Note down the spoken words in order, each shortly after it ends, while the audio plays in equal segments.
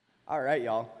All right,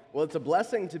 y'all. Well, it's a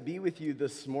blessing to be with you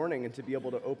this morning and to be able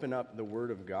to open up the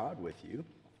Word of God with you.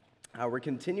 We're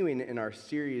continuing in our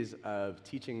series of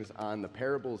teachings on the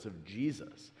parables of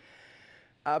Jesus.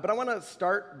 But I want to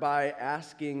start by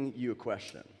asking you a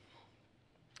question.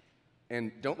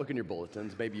 And don't look in your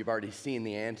bulletins. Maybe you've already seen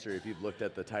the answer if you've looked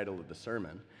at the title of the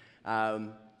sermon.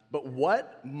 But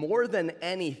what, more than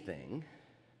anything,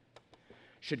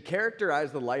 should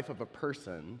characterize the life of a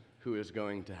person who is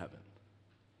going to heaven?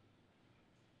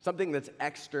 Something that's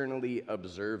externally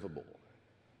observable.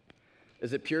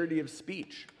 Is it purity of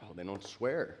speech? Oh, they don't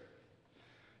swear.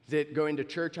 Is it going to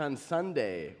church on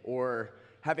Sunday or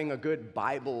having a good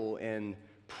Bible and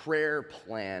prayer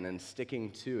plan and sticking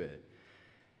to it?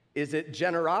 Is it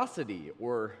generosity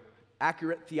or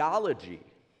accurate theology?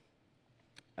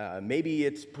 Maybe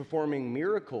it's performing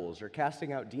miracles or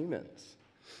casting out demons.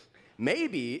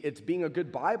 Maybe it's being a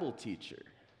good Bible teacher.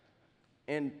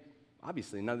 And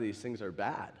obviously, none of these things are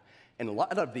bad. And a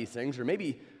lot of these things, or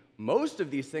maybe most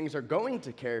of these things, are going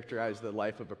to characterize the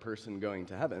life of a person going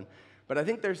to heaven. But I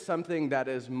think there's something that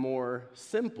is more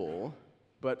simple,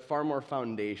 but far more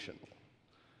foundational.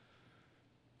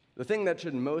 The thing that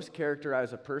should most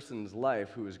characterize a person's life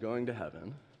who is going to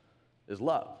heaven is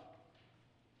love.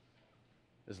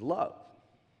 Is love.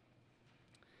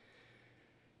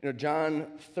 You know, John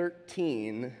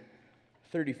 13,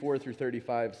 34 through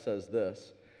 35 says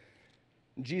this.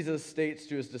 Jesus states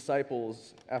to his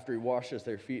disciples after he washes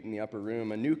their feet in the upper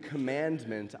room, "A new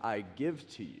commandment I give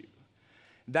to you,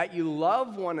 that you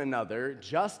love one another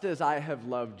just as I have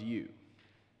loved you.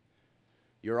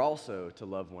 You're also to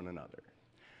love one another.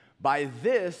 By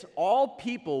this, all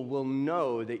people will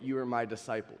know that you are my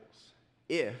disciples,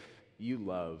 if you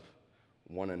love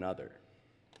one another."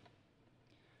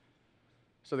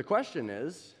 So the question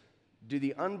is, do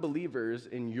the unbelievers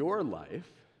in your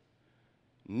life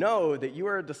know that you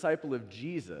are a disciple of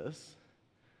Jesus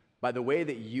by the way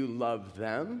that you love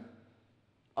them,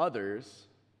 others,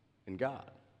 and God?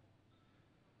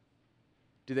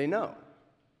 Do they know?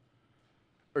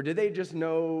 Or do they just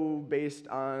know based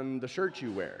on the shirt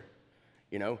you wear?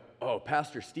 You know, oh,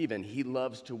 Pastor Stephen, he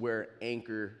loves to wear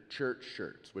Anchor church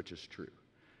shirts, which is true.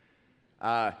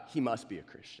 He must be a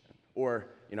Christian. Or,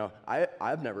 you know,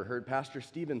 I've never heard Pastor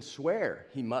Stephen swear.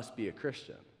 He must be a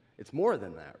Christian. It's more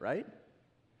than that, right?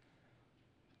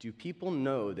 Do people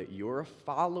know that you're a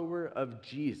follower of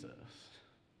Jesus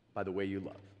by the way you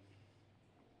love?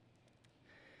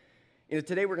 You know,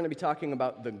 today we're going to be talking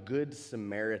about the Good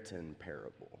Samaritan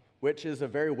parable, which is a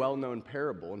very well-known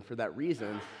parable, and for that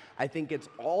reason, I think it's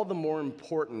all the more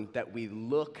important that we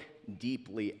look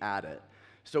deeply at it,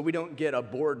 so we don't get a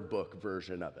board book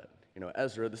version of it. You know,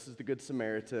 Ezra, this is the Good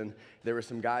Samaritan. There were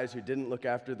some guys who didn't look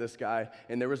after this guy,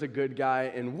 and there was a good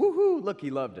guy, and woohoo, look, he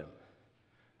loved him.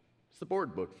 It's the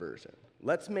board book version.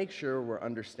 Let's make sure we're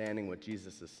understanding what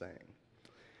Jesus is saying.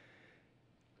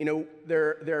 You know,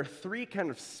 there are three kind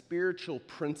of spiritual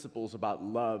principles about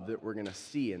love that we're going to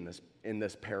see in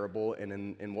this parable and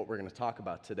in what we're going to talk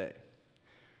about today.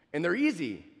 And they're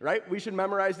easy, right? We should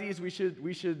memorize these. We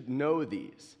should know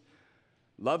these.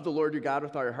 Love the Lord your God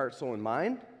with all your heart, soul, and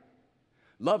mind.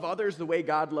 Love others the way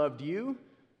God loved you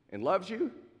and loves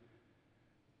you.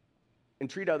 And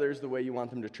treat others the way you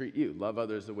want them to treat you. Love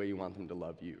others the way you want them to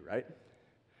love you, right?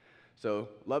 So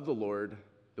love the Lord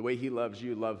the way he loves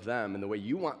you, love them, and the way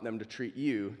you want them to treat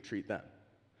you, treat them.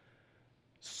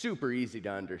 Super easy to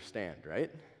understand,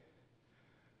 right?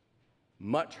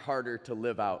 Much harder to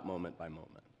live out moment by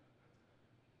moment.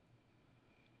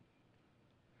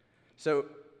 So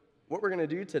what we're going to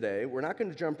do today, we're not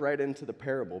going to jump right into the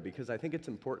parable because I think it's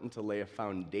important to lay a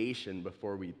foundation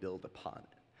before we build upon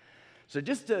it. So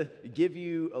just to give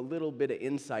you a little bit of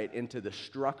insight into the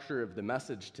structure of the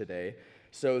message today,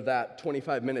 so that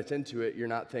 25 minutes into it, you're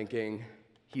not thinking,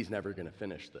 he's never going to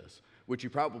finish this, which you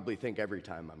probably think every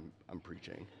time I'm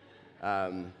preaching.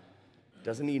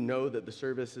 Doesn't he know that the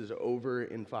service is over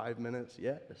in 5 minutes?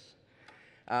 Yes.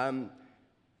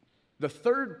 The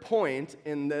third point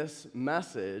in this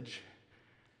message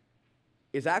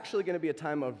is actually going to be a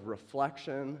time of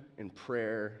reflection and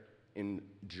prayer and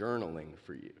journaling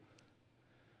for you.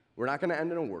 We're not going to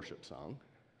end in a worship song.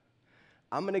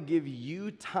 I'm going to give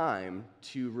you time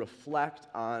to reflect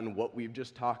on what we've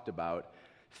just talked about.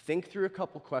 Think through a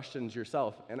couple questions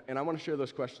yourself, and I want to share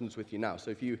those questions with you now.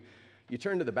 So if you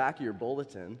turn to the back of your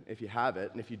bulletin, if you have it,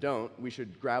 and if you don't, we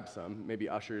should grab some. Maybe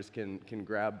ushers can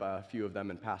grab a few of them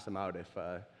and pass them out.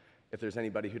 If there's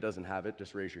anybody who doesn't have it,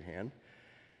 just raise your hand.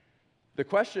 The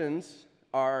questions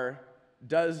are,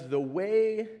 does the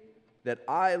way that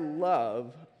I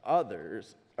love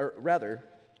others, or rather,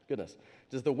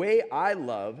 Does the way I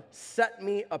love set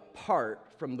me apart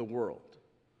from the world?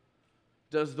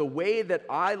 Does the way that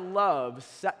I love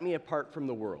set me apart from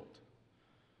the world?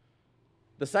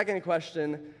 The second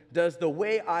question, does the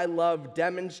way I love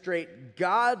demonstrate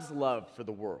God's love for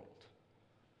the world?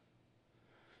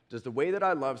 Does the way that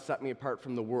I love set me apart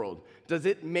from the world? Does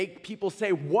it make people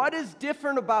say, what is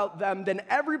different about them than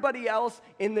everybody else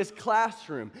in this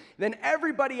classroom, than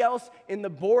everybody else in the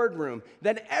boardroom,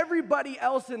 than everybody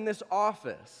else in this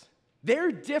office?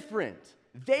 They're different.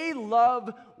 They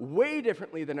love way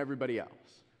differently than everybody else.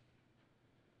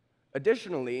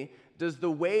 Additionally, does the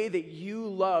way that you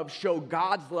love show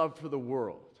God's love for the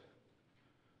world?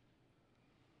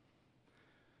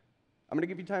 I'm going to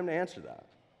give you time to answer that.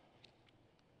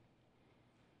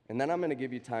 And then I'm going to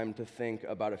give you time to think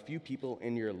about a few people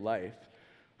in your life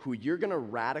who you're going to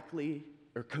radically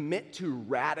or commit to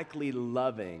radically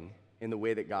loving in the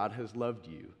way that God has loved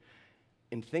you.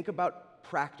 And think about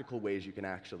practical ways you can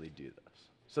actually do this.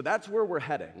 So that's where we're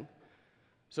heading.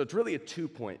 So it's really a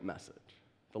 2-point message.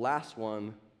 The last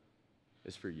one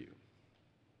is for you.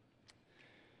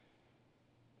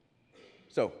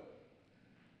 So,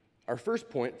 our first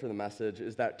point for the message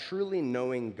is that truly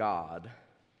knowing God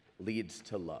leads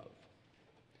to love.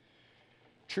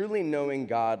 Truly knowing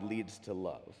God leads to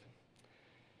love.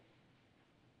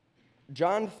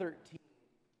 John 13.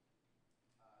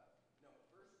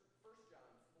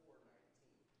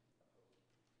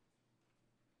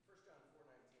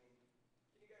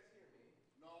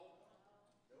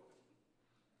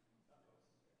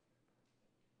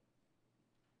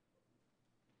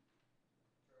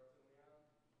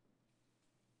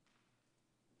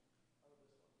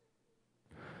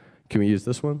 Can we use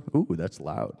this one? Ooh, that's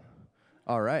loud.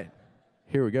 All right.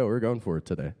 Here we go. We're going for it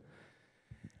today.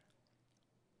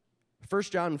 1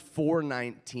 John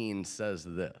 4:19 says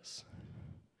this.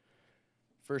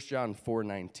 1 John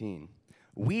 4:19.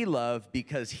 We love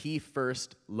because he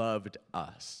first loved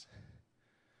us.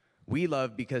 We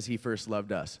love because he first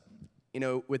loved us. You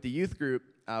know, with the youth group,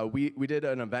 we did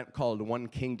an event called One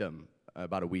Kingdom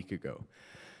about a week ago.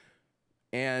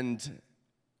 And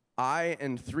I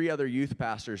and 3 other youth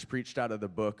pastors preached out of the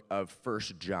book of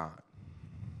 1 John.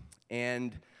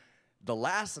 And the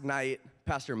last night,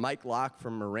 Pastor Mike Locke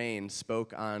from Moraine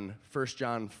spoke on 1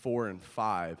 John 4 and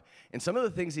 5. And some of the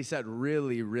things he said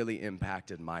really, really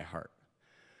impacted my heart.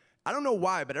 I don't know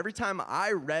why, but every time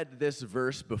I read this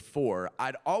verse before,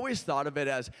 I'd always thought of it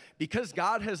as, because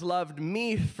God has loved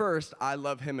me first, I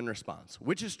love him in response,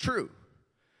 which is true.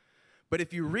 But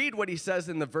if you read what he says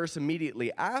in the verse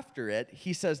immediately after it,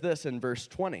 he says this in verse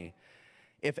 20.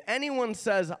 If anyone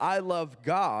says, I love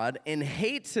God, and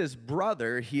hates his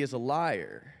brother, he is a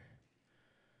liar.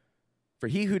 For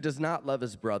he who does not love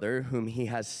his brother, whom he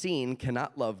has seen,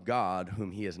 cannot love God,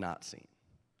 whom he has not seen.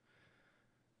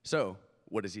 So,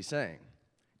 what is he saying?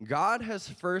 God has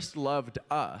first loved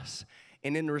us,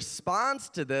 and in response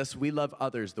to this, we love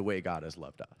others the way God has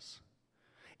loved us.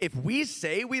 If we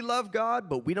say we love God,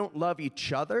 but we don't love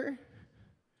each other,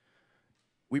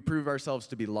 we prove ourselves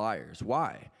to be liars.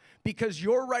 Why? Because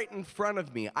you're right in front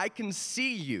of me. I can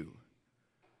see you.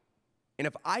 And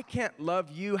if I can't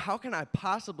love you, how can I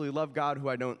possibly love God who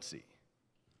I don't see?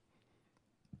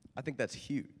 I think that's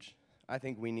huge. I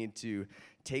think we need to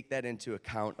take that into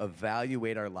account,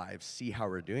 evaluate our lives, see how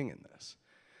we're doing in this.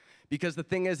 Because the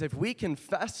thing is, if we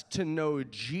confess to know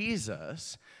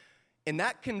Jesus, and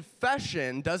that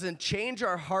confession doesn't change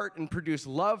our heart and produce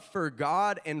love for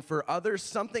God and for others,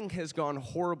 something has gone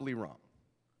horribly wrong.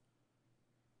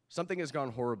 Something has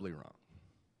gone horribly wrong.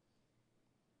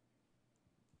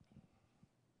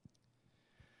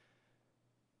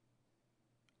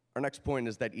 Our next point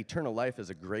is that eternal life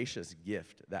is a gracious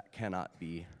gift that cannot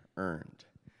be earned.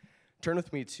 Turn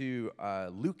with me to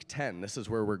Luke 10. This is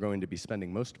where we're going to be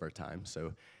spending most of our time,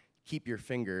 so keep your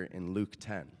finger in Luke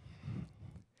 10.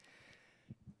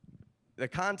 The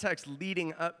context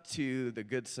leading up to the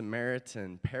Good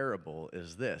Samaritan parable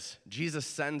is this. Jesus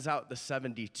sends out the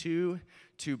 72,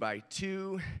 2 by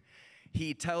 2.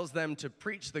 He tells them to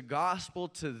preach the gospel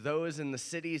to those in the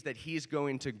cities that he's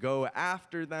going to go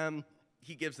after them.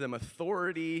 He gives them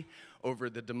authority over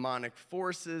the demonic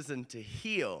forces and to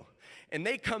heal. And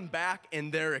they come back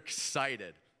and they're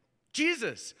excited.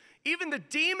 Jesus, even the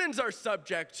demons are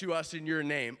subject to us in your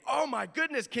name. Oh my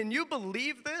goodness, can you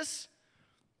believe this?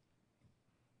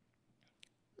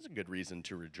 That's a good reason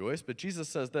to rejoice, but Jesus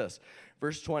says this,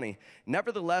 verse 20,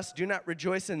 nevertheless, do not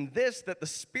rejoice in this, that the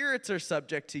spirits are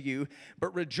subject to you,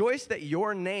 but rejoice that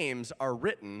your names are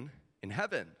written in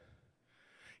heaven.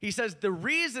 He says the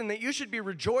reason that you should be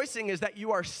rejoicing is that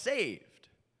you are saved,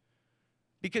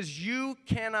 because you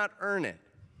cannot earn it.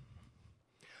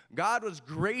 God was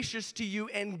gracious to you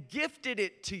and gifted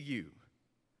it to you.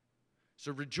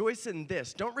 So rejoice in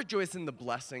this. Don't rejoice in the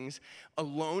blessings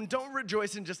alone. Don't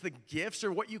rejoice in just the gifts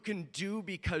or what you can do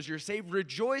because you're saved.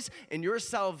 Rejoice in your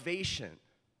salvation.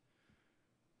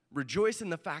 Rejoice in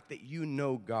the fact that you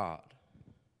know God.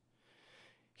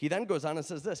 He then goes on and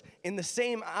says this, in the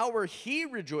same hour he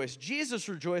rejoiced, Jesus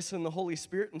rejoiced in the Holy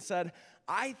Spirit and said,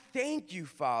 I thank you,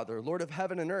 Father, Lord of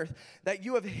heaven and earth, that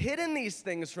you have hidden these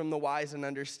things from the wise and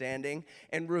understanding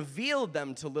and revealed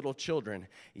them to little children.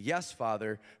 Yes,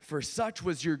 Father, for such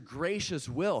was your gracious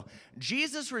will.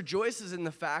 Jesus rejoices in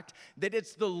the fact that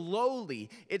it's the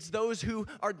lowly, it's those who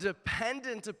are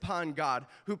dependent upon God,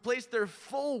 who place their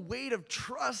full weight of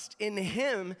trust in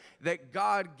him that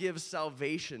God gives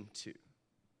salvation to.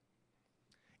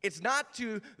 It's not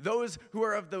to those who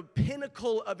are of the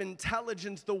pinnacle of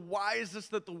intelligence, the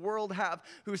wisest that the world have,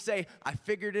 who say, I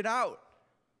figured it out.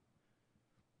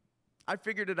 I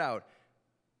figured it out.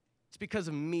 It's because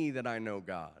of me that I know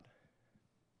God.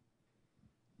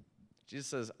 Jesus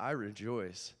says, I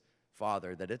rejoice,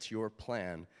 Father, that it's your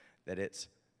plan, that it's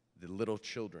the little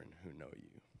children who know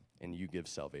you, and you give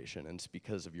salvation, and it's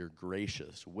because of your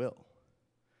gracious will.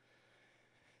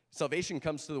 Salvation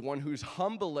comes to the one who's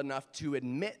humble enough to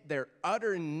admit their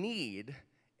utter need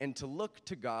and to look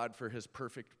to God for his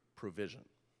perfect provision.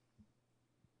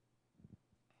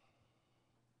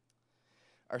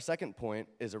 Our second point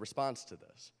is a response to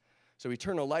this. So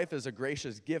eternal life is a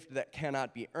gracious gift that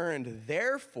cannot be earned.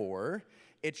 Therefore,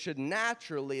 it should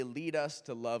naturally lead us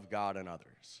to love God and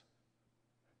others.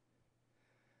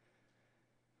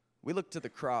 We look to the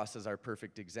cross as our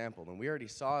perfect example, and we already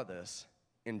saw this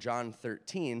in John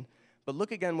 13, but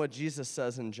look again what Jesus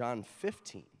says in John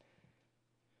 15.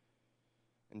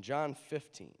 In John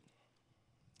 15,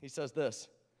 he says this,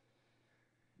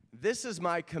 this is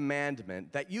my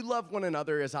commandment, that you love one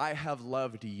another as I have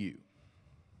loved you.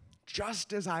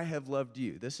 Just as I have loved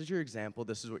you. This is your example.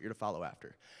 This is what you're to follow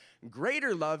after.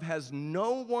 Greater love has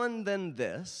no one than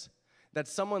this, that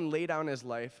someone lay down his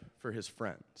life for his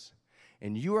friends.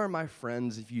 And you are my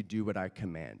friends if you do what I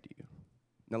command you.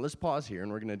 Now let's pause here,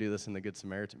 and we're going to do this in the Good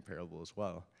Samaritan parable as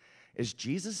well. Is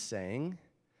Jesus saying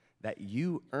that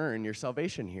you earn your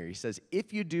salvation here? He says,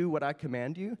 if you do what I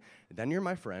command you, then you're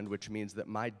my friend, which means that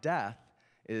my death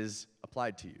is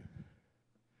applied to you.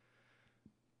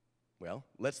 Well,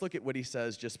 let's look at what he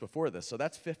says just before this. So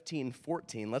that's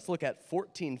 15:14. Let's look at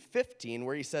 14:15,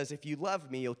 where he says, if you love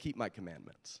me, you'll keep my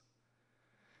commandments.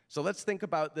 So let's think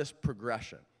about this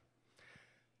progression.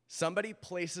 Somebody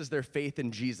places their faith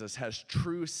in Jesus, has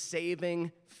true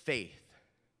saving faith,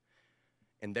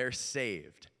 and they're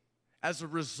saved. As a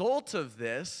result of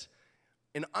this,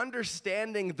 in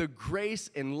understanding the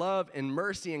grace and love and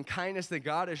mercy and kindness that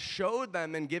God has showed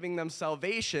them in giving them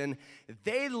salvation,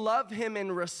 they love him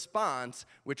in response,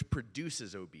 which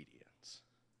produces obedience.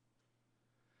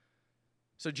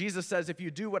 So Jesus says, if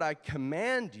you do what I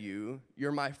command you,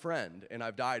 you're my friend, and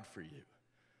I've died for you.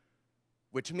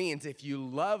 Which means if you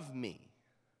love me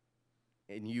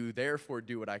and you therefore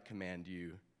do what I command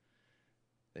you,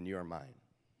 then you are mine.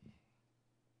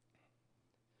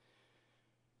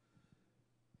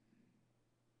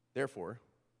 Therefore,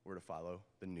 we're to follow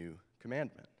the new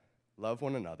commandment. Love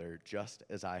one another just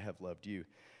as I have loved you.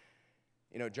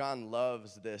 You know, John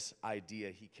loves this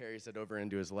idea. He carries it over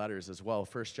into his letters as well.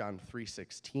 1 John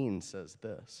 3:16 says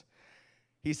this.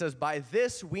 He says, by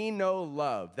this we know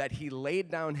love, that he laid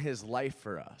down his life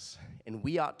for us, and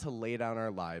we ought to lay down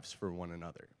our lives for one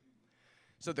another.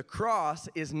 So the cross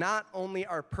is not only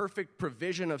our perfect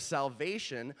provision of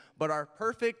salvation, but our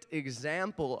perfect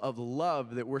example of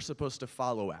love that we're supposed to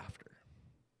follow after.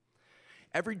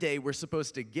 Every day we're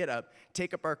supposed to get up,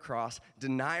 take up our cross,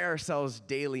 deny ourselves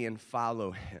daily, and follow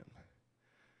him.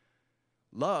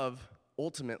 Love,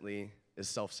 ultimately, is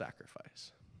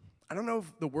self-sacrifice. I don't know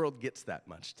if the world gets that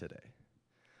much today.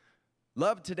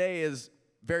 Love today is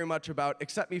very much about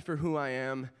accept me for who I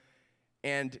am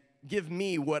and give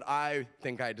me what I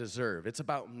think I deserve. It's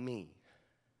about me.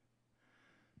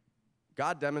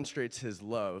 God demonstrates his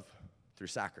love through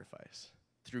sacrifice,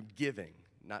 through giving,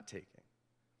 not taking.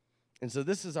 And so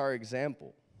this is our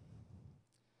example.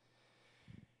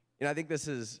 And I think this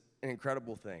is an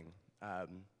incredible thing.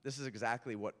 This is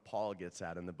exactly what Paul gets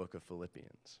at in the book of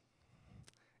Philippians.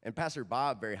 And Pastor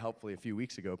Bob, very helpfully a few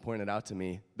weeks ago, pointed out to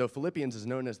me, though Philippians is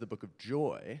known as the book of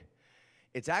joy,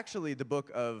 it's actually the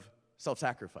book of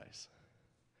self-sacrifice.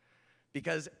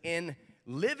 Because in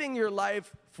living your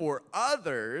life for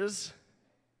others,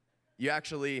 you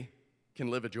actually can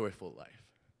live a joyful life.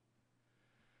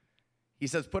 He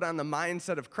says, put on the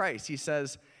mindset of Christ. He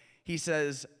says, he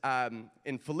says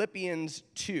in Philippians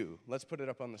 2, let's put it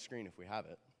up on the screen if we have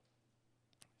it.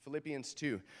 Philippians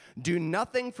 2, do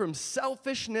nothing from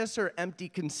selfishness or empty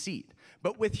conceit,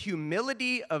 but with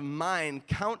humility of mind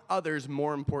count others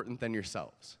more important than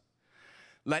yourselves.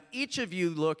 Let each of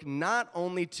you look not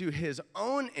only to his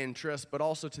own interests, but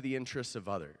also to the interests of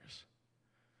others.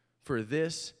 For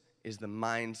this is the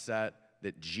mindset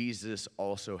that Jesus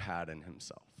also had in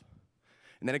himself.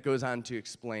 And then it goes on to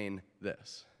explain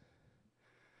this,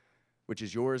 which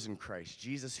is yours in Christ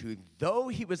Jesus, who, though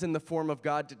he was in the form of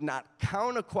God, did not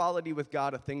count equality with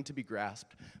God a thing to be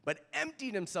grasped, but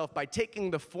emptied himself by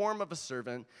taking the form of a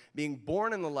servant, being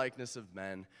born in the likeness of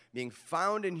men, being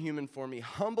found in human form. He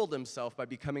humbled himself by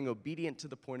becoming obedient to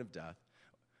the point of death,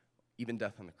 even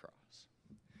death on the cross.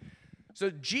 So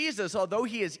Jesus, although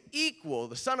he is equal,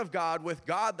 the Son of God, with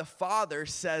God the Father,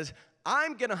 says,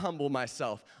 I'm going to humble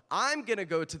myself. I'm going to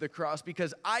go to the cross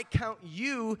because I count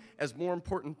you as more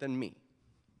important than me,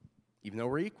 even though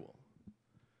we're equal.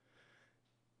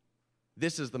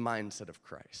 This is the mindset of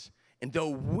Christ. And though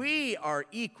we are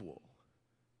equal,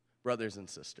 brothers and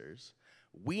sisters,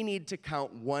 we need to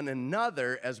count one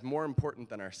another as more important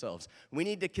than ourselves. We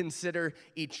need to consider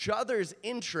each other's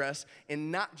interests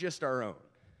and not just our own.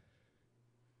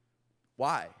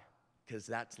 Why? Because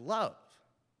that's love.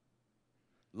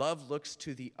 Love looks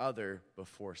to the other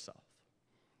before self.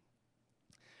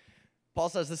 Paul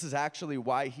says this is actually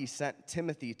why he sent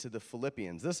Timothy to the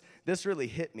Philippians. This really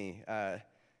hit me. We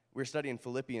were studying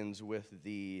Philippians with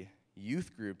the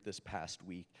youth group this past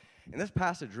week, and this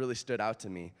passage really stood out to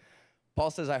me. Paul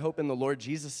says, I hope in the Lord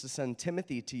Jesus to send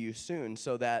Timothy to you soon,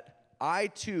 so that I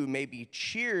too may be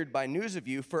cheered by news of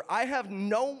you, for I have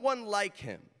no one like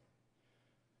him.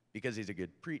 Because he's a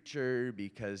good preacher,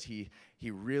 because he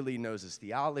really knows his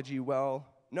theology well.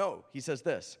 No, he says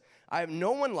this, I have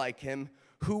no one like him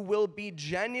who will be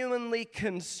genuinely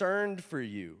concerned for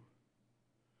you,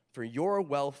 for your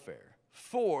welfare,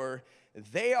 for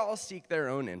they all seek their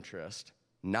own interest,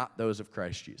 not those of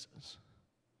Christ Jesus.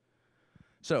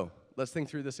 So, let's think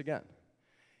through this again.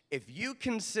 If you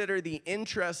consider the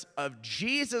interests of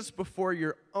Jesus before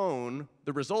your own,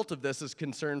 the result of this is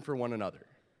concern for one another.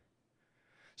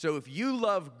 So if you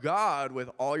love God with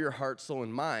all your heart, soul,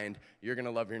 and mind, you're going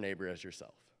to love your neighbor as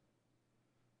yourself.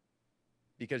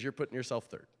 Because you're putting yourself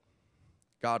third.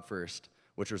 God first,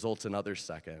 which results in others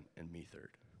second, and me third.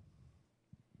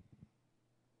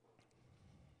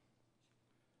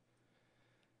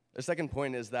 The second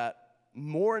point is that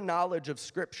more knowledge of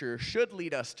Scripture should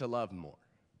lead us to love more.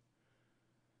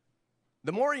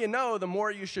 The more you know, the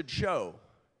more you should show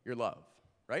your love,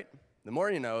 right? The more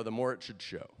you know, the more it should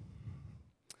show.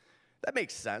 That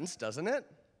makes sense, doesn't it?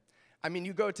 I mean,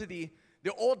 you go to the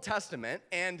Old Testament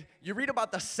and you read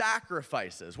about the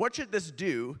sacrifices. What should this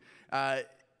do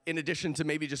in addition to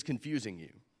maybe just confusing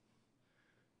you?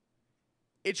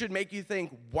 It should make you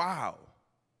think, wow,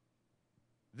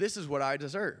 this is what I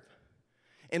deserve.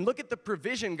 And look at the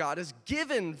provision God has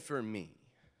given for me.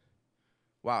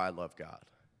 Wow, I love God.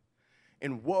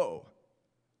 And whoa,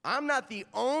 I'm not the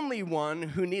only one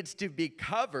who needs to be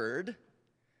covered.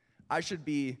 I should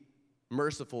be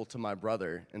merciful to my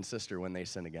brother and sister when they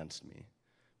sin against me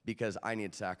because I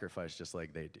need sacrifice just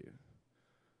like they do.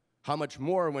 How much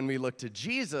more when we look to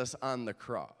Jesus on the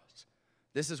cross?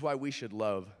 This is why we should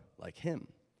love like him.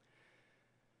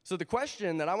 So the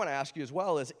question that I want to ask you as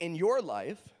well is, in your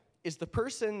life, is the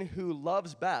person who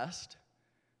loves best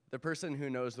the person who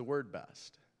knows the word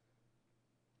best?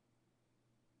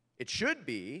 It should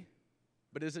be,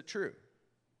 but is it true?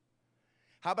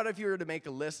 How about if you were to make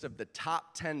a list of the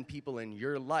top 10 people in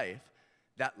your life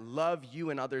that love you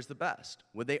and others the best?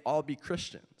 Would they all be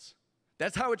Christians?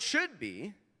 That's how it should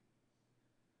be,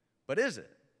 but is it?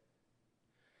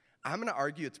 I'm going to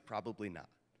argue it's probably not.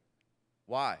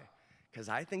 Why? Because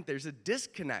I think there's a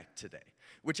disconnect today,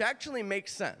 which actually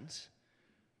makes sense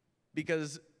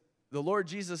because the Lord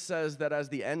Jesus says that as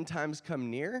the end times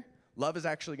come near, love is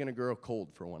actually going to grow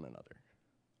cold for one another.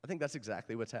 I think that's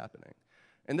exactly what's happening.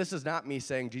 And this is not me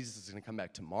saying Jesus is going to come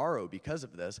back tomorrow because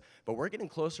of this, but we're getting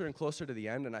closer and closer to the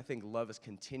end, and I think love is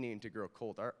continuing to grow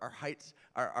cold. Our hearts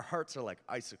are like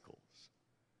icicles.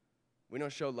 We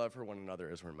don't show love for one another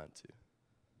as we're meant to.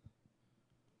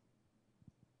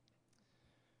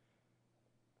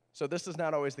 So this is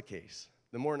not always the case.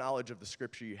 The more knowledge of the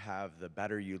Scripture you have, the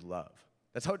better you love.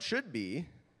 That's how it should be,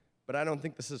 but I don't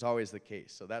think this is always the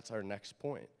case, so that's our next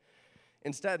point.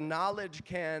 Instead, knowledge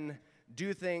can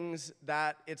do things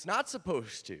that it's not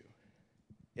supposed to.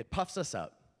 It puffs us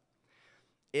up.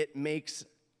 It makes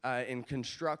and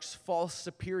constructs false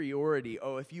superiority.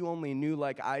 Oh, if you only knew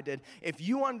like I did. If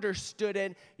you understood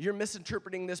it, you're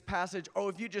misinterpreting this passage. Oh,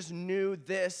 if you just knew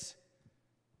this.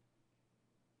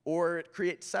 Or it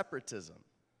creates separatism.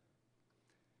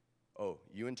 Oh,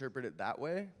 you interpret it that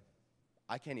way?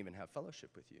 I can't even have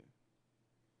fellowship with you.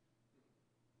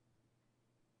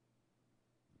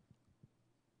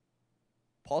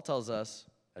 Paul tells us,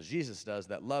 as Jesus does,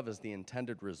 that love is the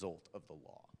intended result of the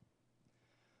law.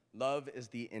 Love is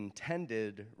the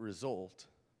intended result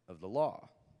of the law.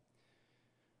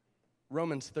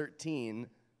 Romans 13,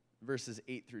 verses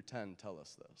 8 through 10 tell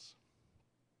us this.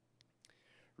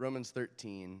 Romans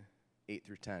 13, 8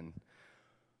 through 10.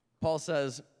 Paul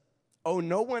says, "Owe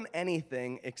no one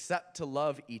anything except to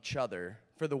love each other,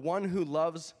 for the one who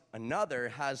loves another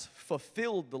has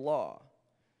fulfilled the law.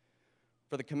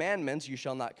 For the commandments, you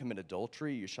shall not commit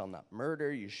adultery, you shall not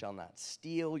murder, you shall not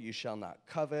steal, you shall not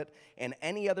covet, and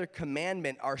any other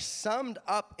commandment are summed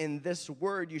up in this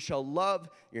word, you shall love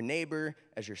your neighbor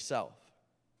as yourself.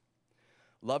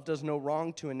 Love does no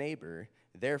wrong to a neighbor,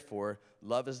 therefore,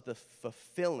 love is the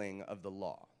fulfilling of the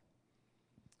law."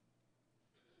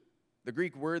 The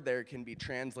Greek word there can be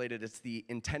translated, it's the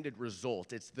intended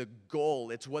result, it's the goal,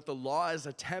 it's what the law is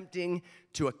attempting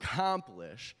to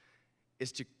accomplish,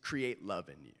 is to create love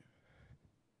in you.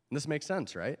 And this makes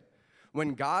sense, right?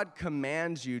 When God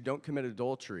commands you, don't commit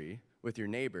adultery with your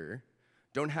neighbor,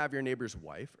 don't have your neighbor's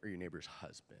wife or your neighbor's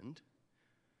husband,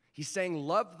 he's saying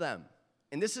love them.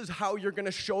 And this is how you're going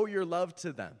to show your love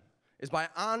to them, is by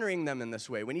honoring them in this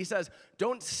way. When he says,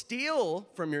 don't steal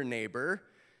from your neighbor,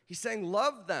 he's saying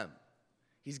love them.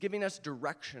 He's giving us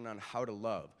direction on how to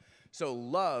love. So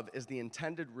love is the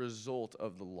intended result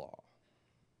of the law.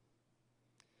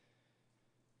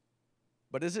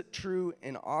 But is it true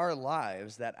in our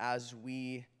lives that as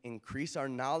we increase our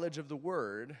knowledge of the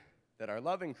word, that our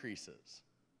love increases?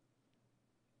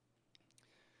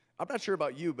 I'm not sure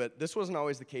about you, but this wasn't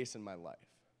always the case in my life.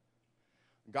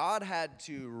 God had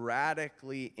to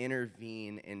radically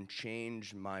intervene and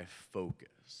change my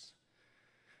focus.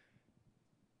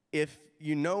 If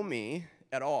you know me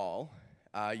at all,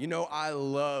 you know I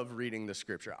love reading the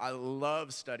scripture. I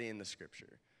love studying the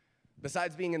scripture.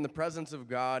 Besides being in the presence of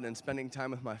God and spending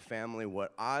time with my family,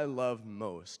 what I love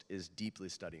most is deeply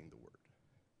studying the word.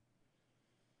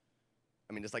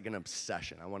 I mean, it's like an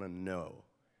obsession. I want to know.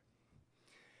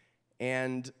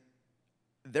 And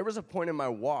there was a point in my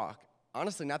walk,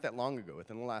 honestly not that long ago,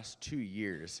 within the last 2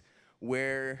 years,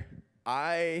 where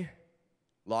I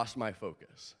lost my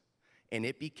focus. And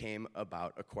it became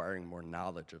about acquiring more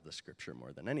knowledge of the scripture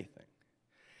more than anything.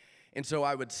 And so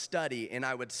I would study,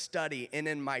 and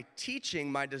in my teaching,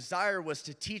 my desire was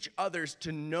to teach others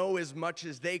to know as much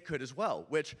as they could as well,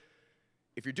 which,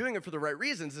 if you're doing it for the right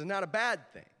reasons, is not a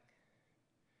bad thing.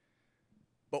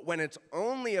 But when it's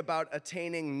only about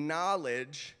attaining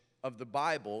knowledge of the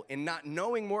Bible and not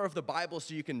knowing more of the Bible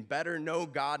so you can better know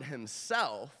God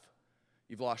himself,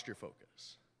 you've lost your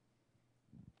focus.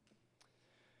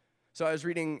 So I was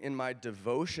reading in my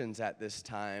devotions at this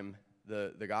time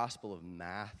the Gospel of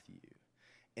Matthew,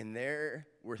 and there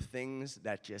were things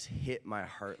that just hit my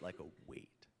heart like a weight.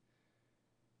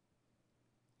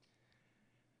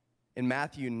 In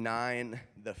Matthew 9,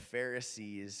 the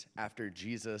Pharisees, after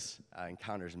Jesus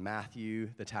encounters Matthew,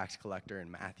 the tax collector, and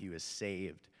Matthew is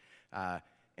saved,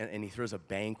 and he throws a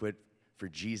banquet for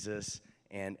Jesus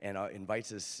and invites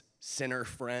his sinner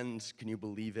friends. Can you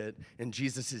believe it? And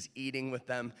Jesus is eating with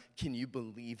them. Can you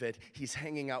believe it? He's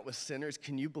hanging out with sinners.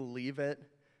 Can you believe it?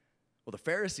 Well, the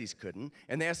Pharisees couldn't,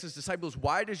 and they asked his disciples,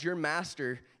 "Why does your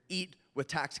master eat with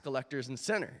tax collectors and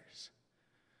sinners?"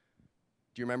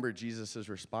 Do you remember Jesus'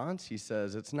 response? He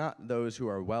says, "It's not those who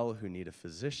are well who need a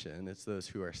physician, it's those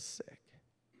who are sick.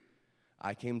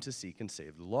 I came to seek and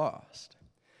save the lost."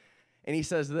 And he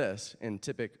says this in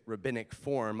typical rabbinic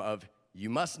form of, you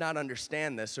must not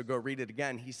understand this, so go read it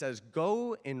again. He says,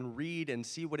 go and read and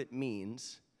see what it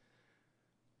means.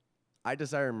 I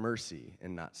desire mercy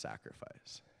and not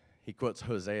sacrifice. He quotes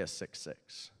Hosea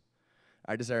 6:6.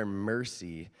 I desire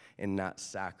mercy and not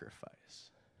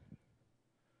sacrifice.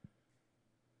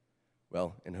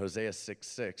 Well, in Hosea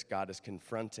 6:6, God is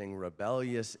confronting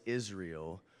rebellious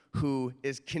Israel who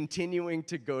is continuing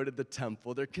to go to the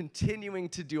temple. They're continuing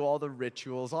to do all the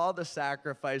rituals, all the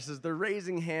sacrifices. They're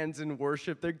raising hands in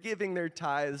worship. They're giving their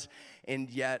tithes, and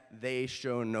yet they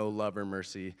show no love or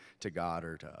mercy to God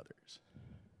or to others.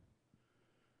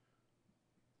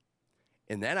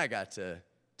 And then I got to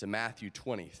Matthew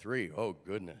 23. Oh,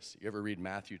 goodness. You ever read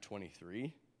Matthew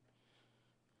 23?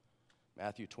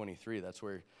 Matthew 23, that's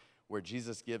where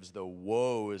Jesus gives the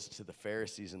woes to the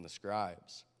Pharisees and the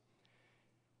scribes.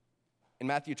 In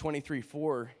Matthew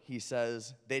 23:4, he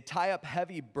says, they tie up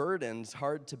heavy burdens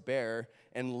hard to bear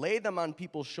and lay them on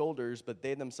people's shoulders, but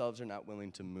they themselves are not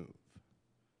willing to move,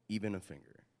 even a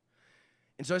finger.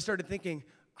 And so I started thinking,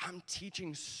 I'm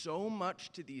teaching so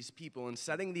much to these people and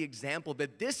setting the example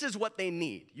that this is what they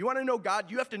need. You want to know God?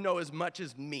 You have to know as much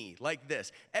as me, like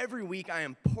this. Every week I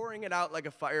am pouring it out like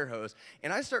a fire hose,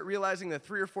 and I start realizing that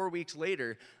 3 or 4 weeks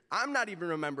later, I'm not even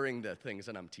remembering the things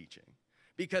that I'm teaching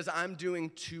because I'm doing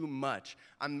too much.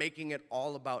 I'm making it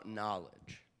all about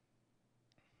knowledge.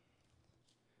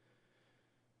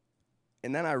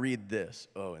 And then I read this.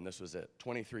 Oh, and this was it.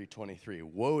 23:23.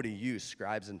 Woe to you,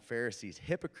 scribes and Pharisees,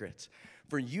 hypocrites,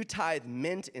 for you tithe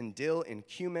mint and dill and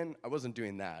cumin. I wasn't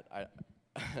doing that.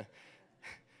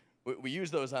 We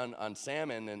use those on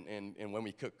salmon and when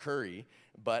we cook curry,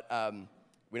 but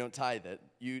we don't tithe it.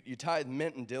 You tithe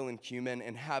mint and dill and cumin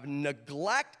and have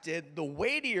neglected the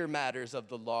weightier matters of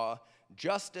the law,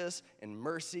 justice and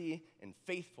mercy and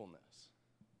faithfulness.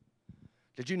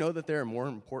 Did you know that there are more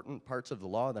important parts of the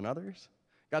law than others?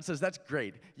 God says, that's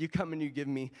great. You come and you give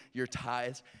me your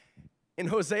tithes. In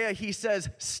Hosea, he says,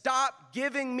 stop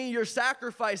giving me your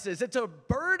sacrifices. It's a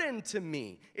burden to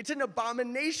me. It's an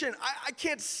abomination. I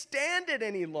can't stand it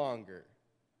any longer.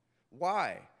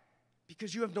 Why?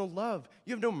 Because you have no love.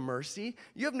 You have no mercy.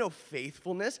 You have no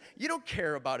faithfulness. You don't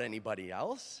care about anybody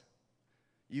else.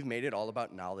 You've made it all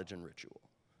about knowledge and ritual.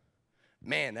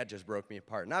 Man, that just broke me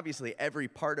apart. And obviously, every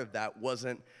part of that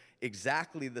wasn't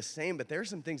exactly the same, but there are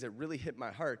some things that really hit my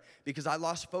heart because I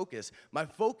lost focus. My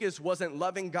focus wasn't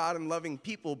loving God and loving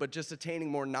people, but just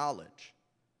attaining more knowledge.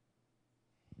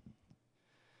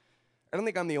 I don't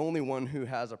think I'm the only one who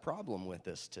has a problem with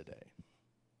this today.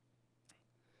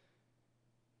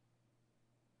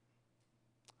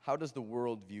 How does the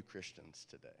world view Christians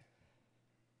today?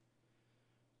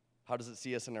 How does it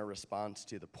see us in our response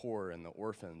to the poor and the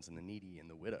orphans and the needy and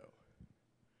the widow?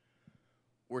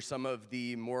 Or some of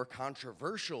the more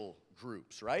controversial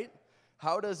groups, right?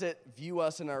 How does it view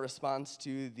us in our response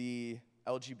to the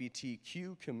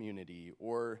LGBTQ community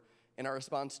or in our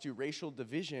response to racial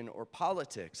division or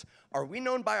politics? Are we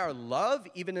known by our love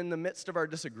even in the midst of our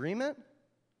disagreement?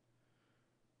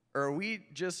 Or are we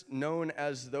just known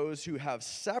as those who have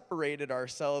separated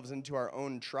ourselves into our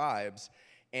own tribes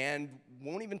and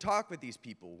won't even talk with these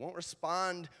people, won't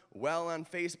respond well on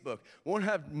Facebook, won't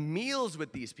have meals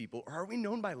with these people? Or are we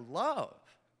known by love?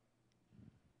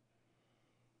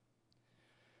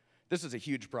 This is a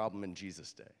huge problem in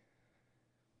Jesus' day.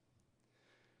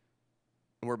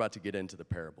 And we're about to get into the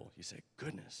parable. You say,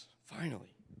 goodness,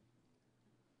 finally.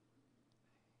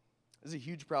 This is a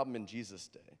huge problem in Jesus'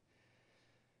 day.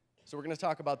 So we're going to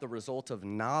talk about the result of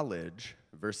knowledge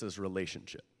versus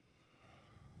relationship.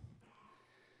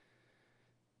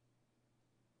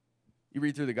 You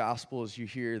read through the Gospels, you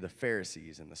hear the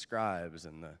Pharisees and the scribes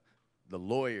and the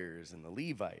lawyers and the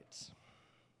Levites.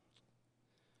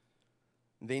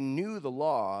 They knew the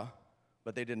law,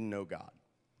 but they didn't know God.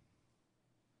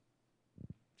 Do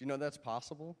you know that's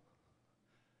possible?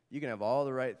 You can have all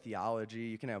the right theology,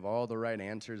 you can have all the right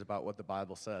answers about what the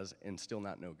Bible says and still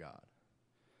not know God.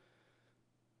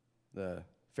 The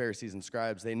Pharisees and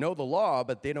scribes, they know the law,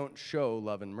 but they don't show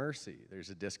love and mercy. There's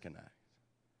a disconnect.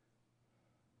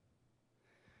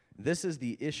 This is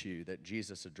the issue that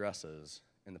Jesus addresses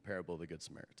in the parable of the Good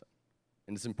Samaritan.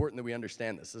 And it's important that we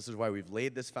understand this. This is why we've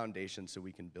laid this foundation so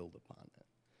we can build upon it.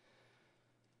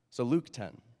 So Luke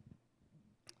 10,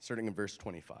 starting in verse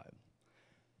 25.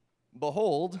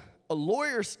 Behold, a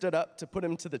lawyer stood up to put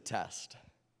him to the test,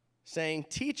 saying,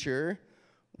 Teacher,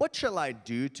 what shall I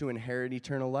do to inherit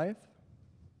eternal life?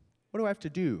 What do I have to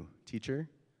do, teacher?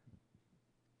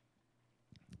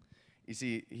 You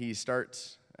see, he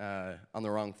starts on the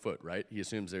wrong foot, right? He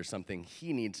assumes there's something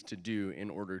he needs to do in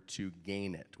order to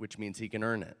gain it, which means he can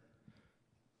earn it.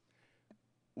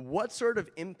 What sort of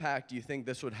impact do you think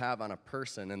this would have on a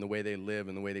person and the way they live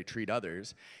and the way they treat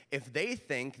others if they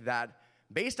think that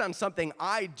based on something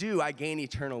I do, I gain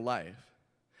eternal life,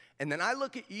 and then I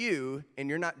look at you and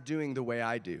you're not doing the way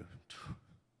I do?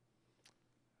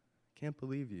 Can't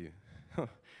believe you.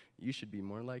 You should be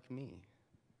more like me.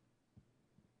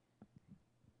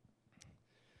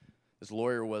 This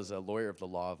lawyer was a lawyer of the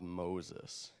law of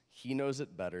Moses. He knows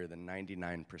it better than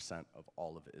 99% of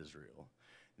all of Israel.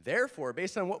 Therefore,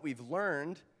 based on what we've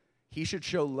learned, he should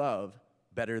show love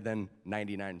better than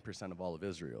 99% of all of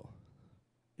Israel.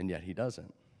 And yet he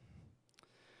doesn't.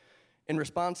 In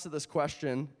response to this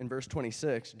question, in verse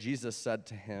 26, Jesus said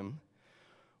to him,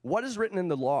 What is written in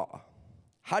the law?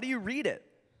 How do you read it?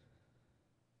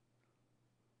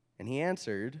 And he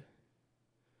answered,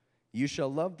 You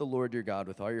shall love the Lord your God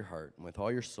with all your heart and with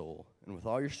all your soul and with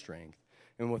all your strength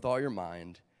and with all your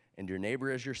mind, and your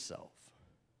neighbor as yourself.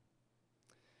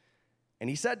 And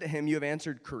he said to him, you have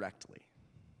answered correctly.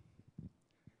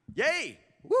 Yay!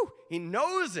 Woo! He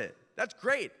knows it. That's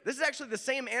great. This is actually the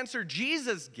same answer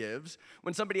Jesus gives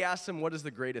when somebody asks him, what is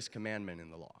the greatest commandment in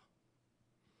the law?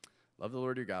 Love the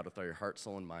Lord your God with all your heart,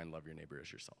 soul, and mind. Love your neighbor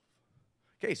as yourself.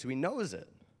 Okay, so he knows it.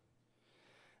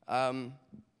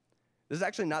 This is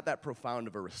actually not that profound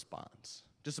of a response.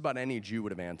 Just about any Jew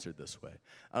would have answered this way.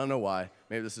 I don't know why.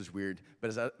 Maybe this is weird.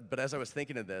 But as I was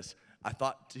thinking of this, I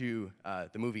thought to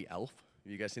the movie Elf.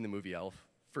 Have you guys seen the movie Elf?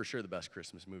 For sure the best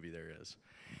Christmas movie there is.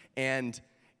 And,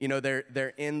 you know,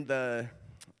 they're in the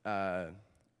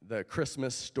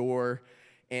Christmas store,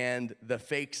 and the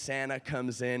fake Santa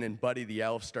comes in, and Buddy the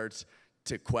Elf starts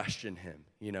to question him,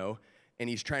 you know. And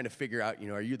he's trying to figure out, you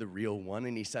know, are you the real one?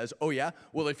 And he says, oh, yeah?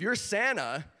 Well, if you're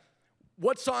Santa,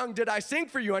 what song did I sing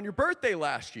for you on your birthday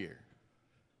last year?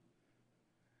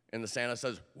 And the Santa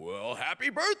says, well, happy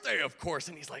birthday, of course.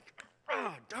 And he's like,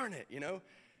 oh, darn it, you know.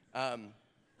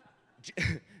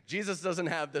 Jesus doesn't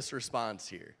have this response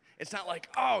here. It's not like,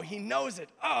 oh, he knows it.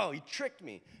 Oh, he tricked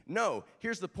me. No,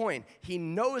 here's the point. He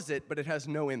knows it, but it has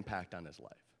no impact on his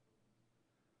life.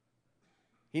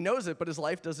 He knows it, but his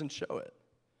life doesn't show it.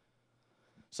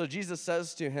 So Jesus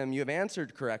says to him, you have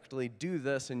answered correctly. Do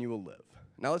this and you will live.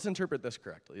 Now let's interpret this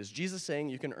correctly. Is Jesus saying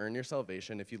you can earn your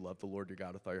salvation if you love the Lord your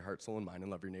God with all your heart, soul, and mind,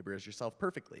 and love your neighbor as yourself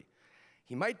perfectly?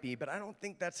 He might be, but I don't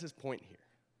think that's his point here.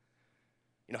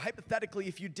 You know, hypothetically,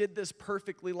 if you did this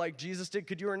perfectly like Jesus did,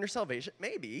 could you earn your salvation?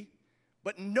 Maybe,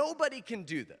 but nobody can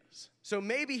do this. So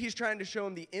maybe he's trying to show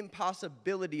him the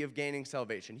impossibility of gaining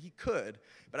salvation. He could,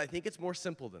 but I think it's more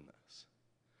simple than this.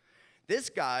 This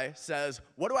guy says,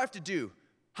 what do I have to do?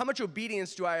 How much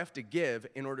obedience do I have to give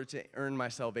in order to earn my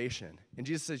salvation? And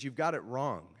Jesus says, you've got it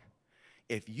wrong.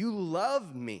 If you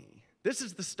love me, this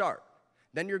is the start.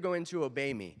 Then you're going to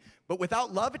obey me. But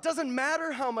without love, it doesn't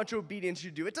matter how much obedience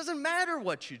you do. It doesn't matter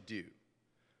what you do.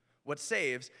 What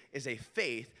saves is a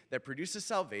faith that produces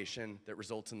salvation that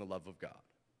results in the love of God.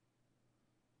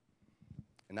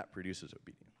 And that produces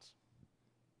obedience.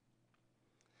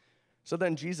 So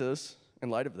then Jesus, in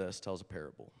light of this, tells a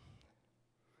parable.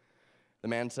 The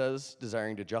man says,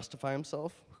 desiring to justify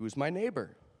himself, who's my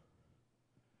neighbor?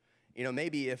 You know,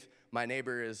 maybe if my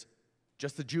neighbor is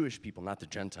just the Jewish people, not the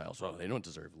Gentiles. Well, they don't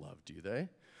deserve love, do they?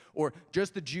 Or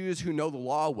just the Jews who know the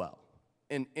law well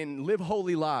and live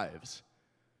holy lives.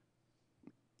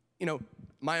 You know,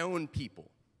 my own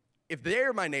people. If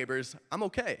they're my neighbors, I'm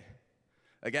okay.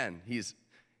 Again, he's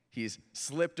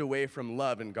slipped away from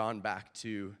love and gone back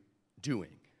to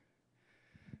doing.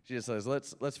 Jesus says,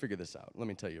 let's figure this out. Let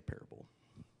me tell you a parable.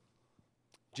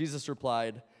 Jesus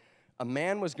replied, a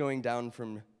man was going down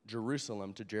from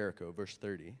Jerusalem to Jericho, verse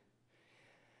 30.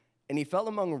 And he fell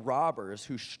among robbers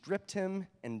who stripped him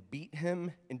and beat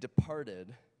him and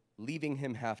departed, leaving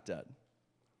him half dead.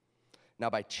 Now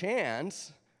by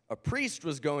chance, a priest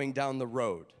was going down the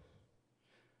road.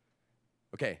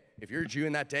 Okay, if you're a Jew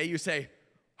in that day, you say,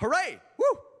 hooray,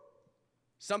 woo!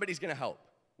 Somebody's gonna help.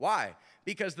 Why?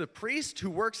 Because the priest who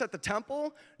works at the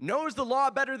temple knows the law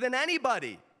better than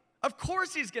anybody. Of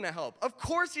course he's gonna help. Of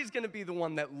course he's gonna be the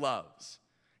one that loves.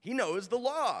 He knows the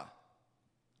law.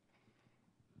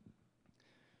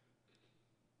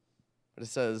 But it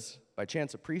says, by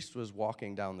chance a priest was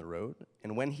walking down the road,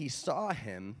 and when he saw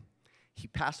him, he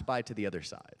passed by to the other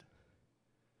side.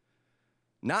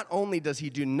 Not only does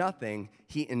he do nothing,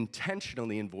 he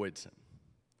intentionally avoids him.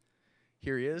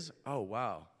 Here he is. Oh,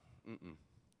 wow.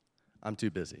 I'm too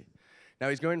busy. Now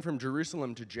he's going from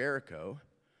Jerusalem to Jericho.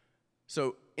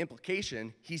 So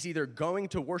implication, he's either going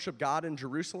to worship God in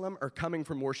Jerusalem or coming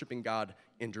from worshiping God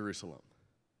in Jerusalem.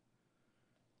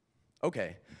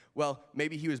 Okay, well,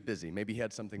 maybe he was busy. Maybe he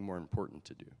had something more important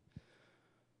to do.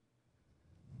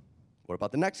 What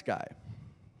about the next guy?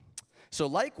 So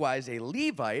likewise, a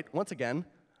Levite, once again,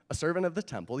 a servant of the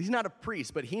temple. He's not a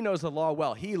priest, but he knows the law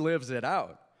well. He lives it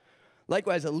out.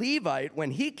 Likewise, a Levite,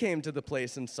 when he came to the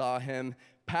place and saw him,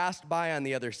 passed by on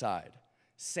the other side.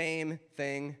 Same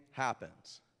thing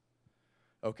happens.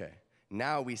 Okay,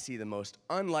 now we see the most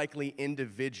unlikely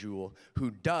individual who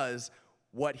does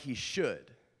what he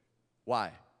should.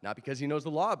 Why? Not because he knows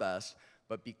the law best,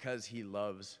 but because he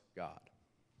loves God.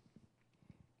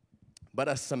 But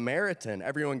a Samaritan,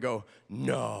 everyone go,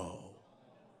 no.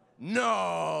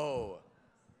 No.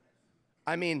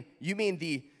 I mean, you mean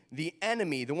the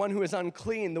enemy, the one who is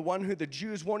unclean, the one who the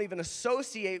Jews won't even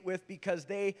associate with because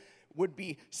they would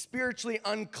be spiritually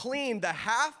unclean, the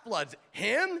half-bloods.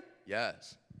 Him?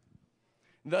 Yes.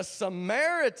 The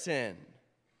Samaritan,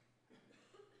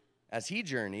 as he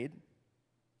journeyed,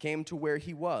 came to where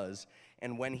he was,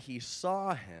 and when he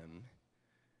saw him,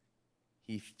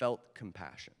 he felt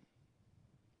compassion.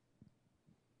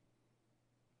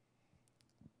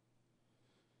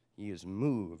 He is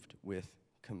moved with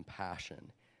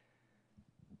compassion.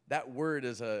 That word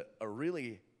is a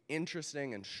really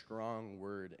interesting and strong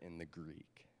word in the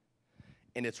Greek.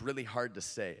 And it's really hard to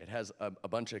say. It has a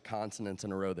bunch of consonants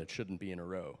in a row that shouldn't be in a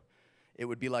row. It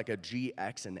would be like a G,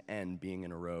 X, and N being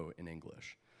in a row in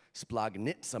English.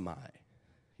 Splagnitsamai.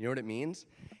 You know what it means?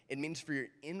 It means for your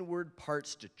inward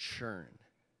parts to churn.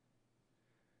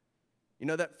 You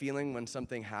know that feeling when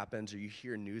something happens or you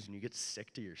hear news and you get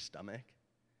sick to your stomach?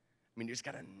 I mean, you just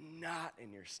got a knot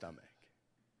in your stomach.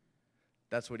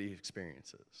 That's what he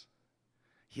experiences.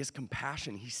 He has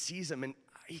compassion. He sees him and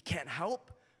he can't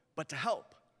help but to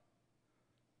help.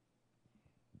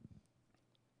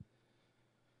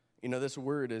 You know, this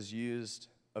word is used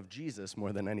of Jesus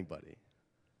more than anybody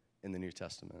in the New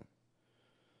Testament.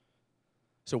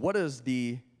 So what does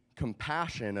the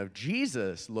compassion of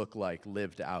Jesus look like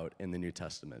lived out in the New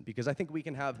Testament? Because I think we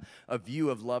can have a view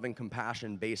of love and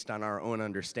compassion based on our own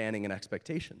understanding and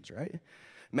expectations, right?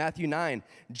 Matthew 9,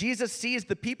 Jesus sees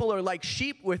the people are like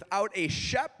sheep without a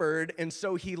shepherd, and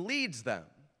so he leads them.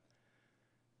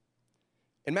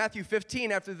 In Matthew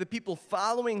 15, after the people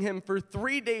following him for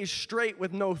 3 days straight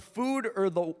with no food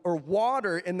or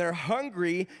water, and they're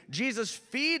hungry, Jesus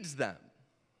feeds them.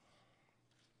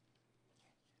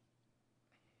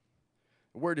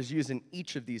 The word is used in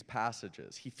each of these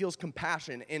passages. He feels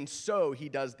compassion, and so he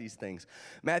does these things.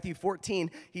 Matthew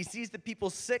 14, he sees the people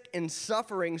sick and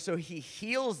suffering, so he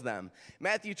heals them.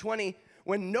 Matthew 20,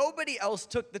 when nobody else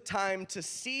took the time to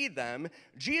see them,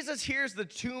 Jesus hears the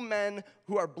two men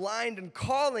who are blind and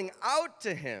calling out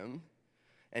to him,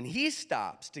 and he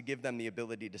stops to give them the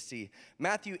ability to see.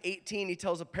 Matthew 18, he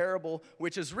tells a parable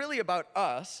which is really about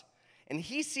us, and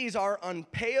he sees our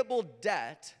unpayable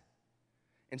debt,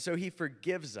 and so he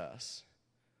forgives us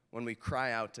when we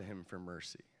cry out to him for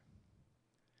mercy.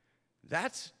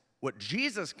 That's what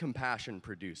Jesus' compassion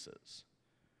produces.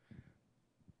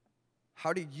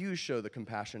 How do you show the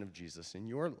compassion of Jesus in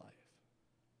your life?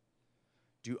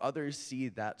 Do others see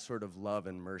that sort of love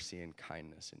and mercy and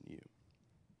kindness in you?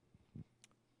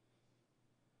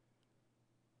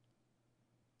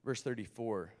 Verse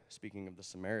 34, speaking of the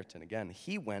Samaritan, again,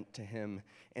 he went to him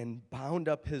and bound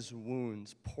up his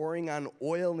wounds, pouring on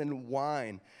oil and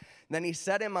wine. Then he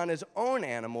set him on his own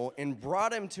animal and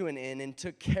brought him to an inn and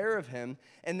took care of him.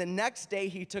 And the next day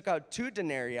he took out 2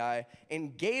 denarii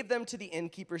and gave them to the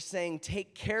innkeeper, saying,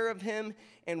 "Take care of him,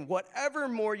 and whatever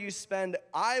more you spend,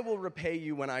 I will repay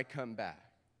you when I come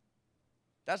back."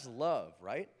 That's love,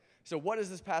 right? So what does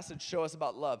this passage show us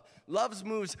about love? Love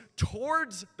moves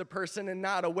towards the person and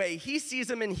not away. He sees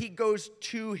him and he goes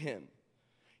to him.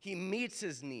 He meets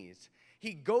his needs.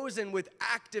 He goes in with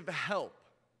active help.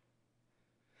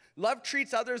 Love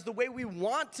treats others the way we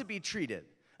want to be treated.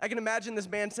 I can imagine this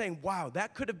man saying, "Wow,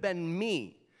 that could have been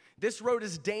me. This road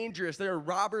is dangerous. There are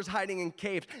robbers hiding in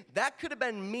caves. That could have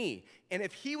been me. And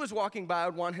if he was walking by, I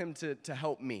would want him to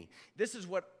help me. This is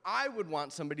what I would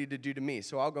want somebody to do to me,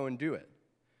 so I'll go and do it."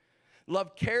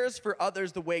 Love cares for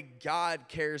others the way God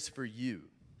cares for you.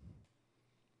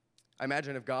 I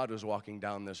imagine if God was walking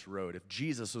down this road, if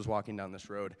Jesus was walking down this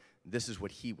road, this is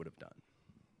what he would have done.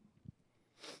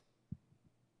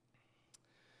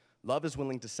 Love is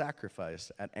willing to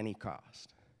sacrifice at any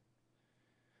cost.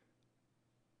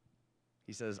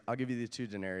 He says, "I'll give you the 2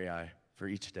 denarii for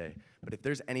each day, but if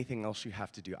there's anything else you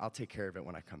have to do, I'll take care of it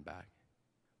when I come back.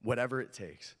 Whatever it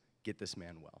takes, get this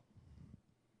man well."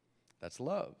 That's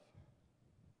love.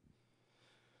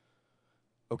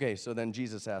 Okay, so then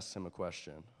Jesus asks him a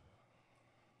question.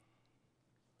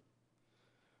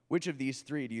 Which of these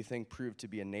 3 do you think proved to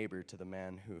be a neighbor to the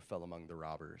man who fell among the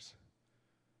robbers?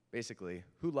 Basically,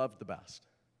 who loved the best?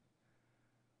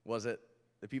 Was it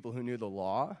the people who knew the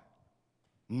law,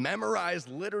 memorized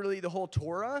literally the whole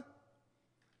Torah?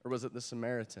 Or was it the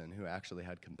Samaritan who actually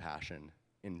had compassion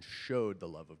and showed the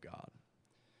love of God?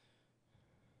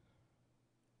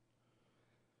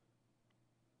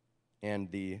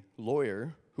 And the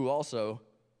lawyer, who also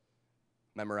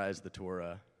memorized the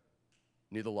Torah,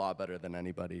 knew the law better than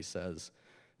anybody, says,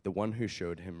 "The one who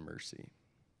showed him mercy."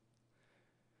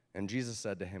 And Jesus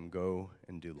said to him, "Go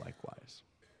and do likewise."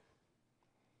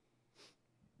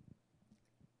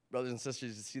 Brothers and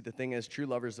sisters, you see, the thing is, true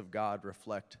lovers of God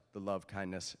reflect the love,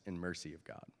 kindness, and mercy of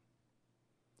God.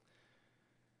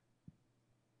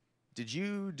 Did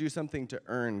you do something to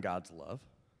earn God's love?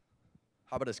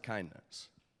 How about his kindness?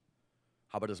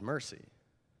 How about his mercy?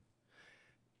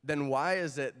 then why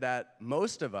is it that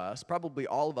most of us, probably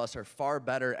all of us, are far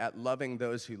better at loving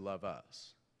those who love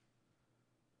us?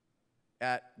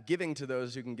 At giving to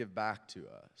those who can give back to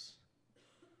us?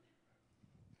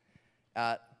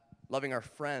 At loving our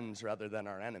friends rather than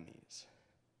our enemies?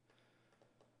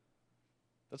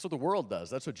 That's what the world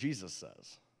does. That's what Jesus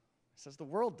says. He says the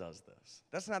world does this.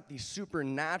 That's not the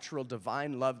supernatural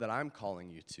divine love that I'm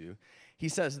calling you to. He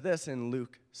says this in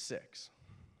Luke 6.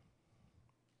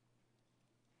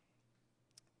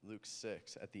 Luke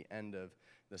 6, at the end of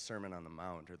the Sermon on the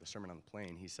Mount, or the Sermon on the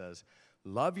Plain, he says,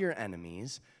 love your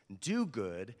enemies, do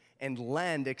good, and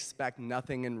lend, expect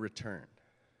nothing in return.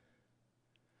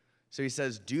 So he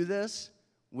says, do this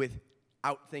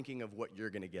without thinking of what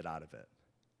you're going to get out of it,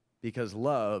 because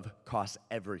love costs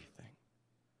everything.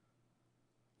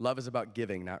 Love is about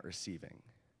giving, not receiving.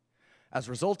 As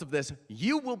a result of this,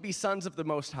 you will be sons of the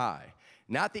Most High.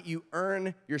 Not that you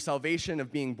earn your salvation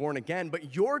of being born again,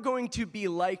 but you're going to be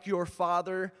like your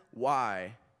Father.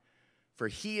 Why? For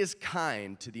he is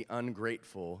kind to the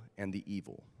ungrateful and the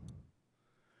evil.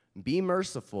 Be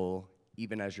merciful,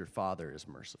 even as your Father is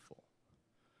merciful.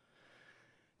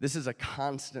 This is a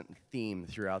constant theme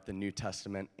throughout the New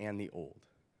Testament and the Old.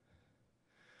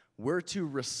 We're to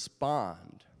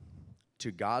respond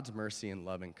to God's mercy and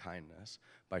love and kindness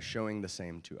by showing the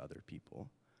same to other people.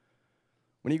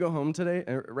 When you go home today,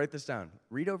 write this down.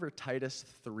 Read over Titus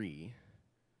 3,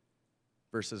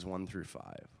 verses 1 through 5.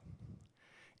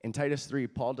 In Titus 3,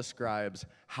 Paul describes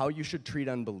how you should treat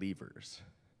unbelievers.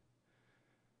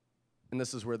 And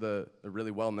this is where the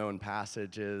really well-known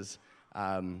passage is,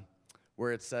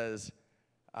 where it says,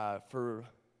 for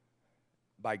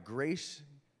by grace,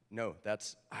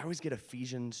 I always get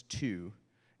Ephesians 2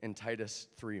 and Titus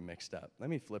 3 mixed up. Let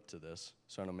me flip to this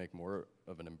so I don't make more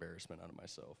of an embarrassment out of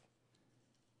myself.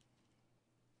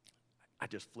 I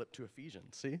just flipped to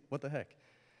Ephesians. See? What the heck?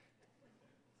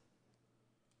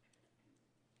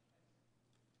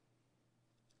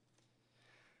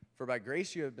 For by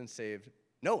grace you have been saved.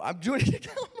 No, I'm doing it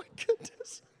again. Oh my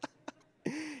goodness.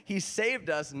 He saved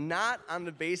us not on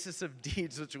the basis of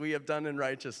deeds which we have done in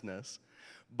righteousness,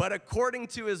 but according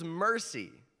to his mercy,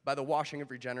 by the washing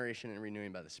of regeneration and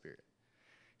renewing by the Spirit.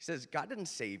 He says, God didn't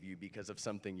save you because of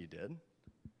something you did.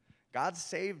 God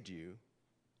saved you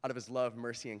out of his love,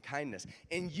 mercy, and kindness.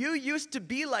 And you used to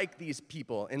be like these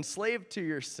people, enslaved to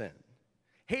your sin,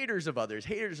 haters of others,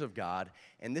 haters of God,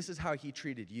 and this is how he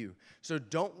treated you. So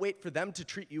don't wait for them to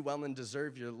treat you well and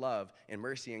deserve your love and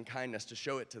mercy and kindness to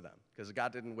show it to them, because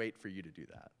God didn't wait for you to do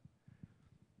that.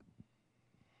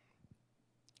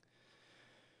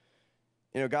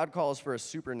 You know, God calls for a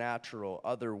supernatural,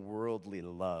 otherworldly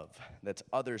love that's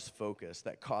others-focused,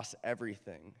 that costs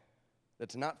everything,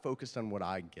 that's not focused on what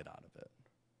I get out of it.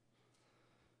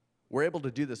 We're able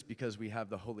to do this because we have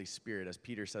the Holy Spirit. As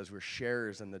Peter says, we're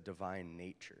sharers in the divine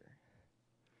nature.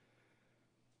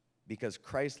 Because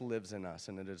Christ lives in us,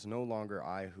 and it is no longer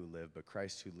I who live, but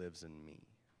Christ who lives in me.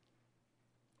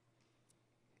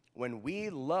 When we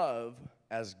love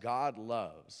as God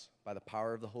loves by the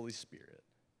power of the Holy Spirit,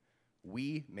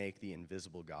 we make the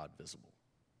invisible God visible.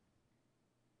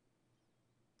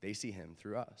 They see him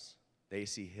through us. They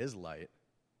see his light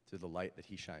through the light that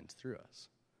he shines through us.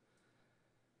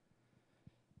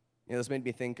 You know, this made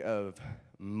me think of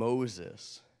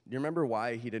Moses. Do you remember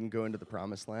why he didn't go into the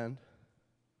promised land?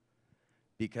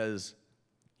 Because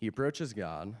he approaches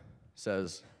God,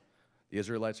 says, the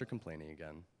Israelites are complaining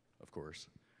again, of course.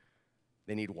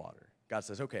 They need water. God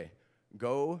says, okay,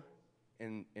 go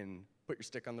and put your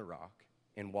stick on the rock,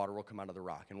 and water will come out of the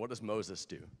rock. And what does Moses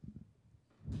do?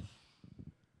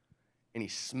 And he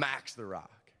smacks the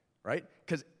rock, right?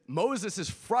 Because Moses is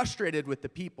frustrated with the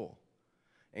people.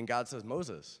 And God says,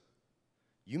 Moses,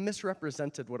 you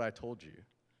misrepresented what I told you.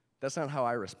 That's not how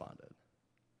I responded.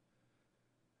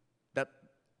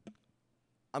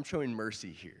 I'm showing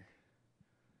mercy here.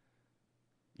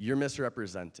 You're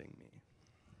misrepresenting me.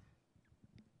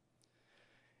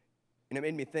 And it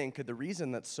made me think, could the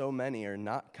reason that so many are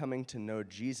not coming to know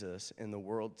Jesus in the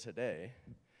world today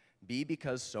be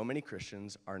because so many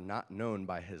Christians are not known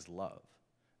by his love,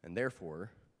 and therefore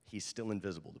he's still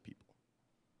invisible to people?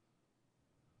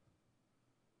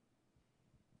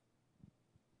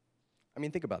 I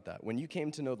mean, think about that. When you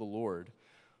came to know the Lord,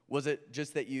 was it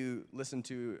just that you listened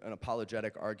to an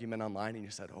apologetic argument online and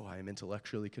you said, oh, I am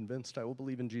intellectually convinced I will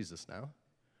believe in Jesus now?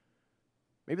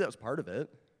 Maybe that was part of it.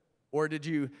 Or did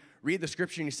you read the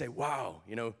scripture and you say, wow,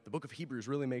 you know, the book of Hebrews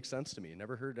really makes sense to me.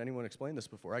 Never heard anyone explain this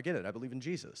before. I get it. I believe in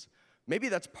Jesus. Maybe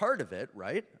that's part of it,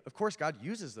 right? Of course, God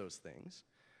uses those things.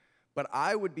 But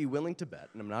I would be willing to bet,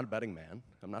 and I'm not a betting man.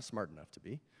 I'm not smart enough to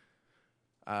be.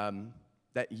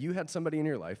 that you had somebody in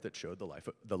your life that showed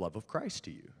the love of Christ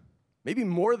to you. Maybe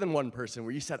more than one person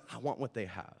where you said, I want what they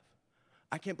have.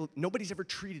 I can't believe, nobody's ever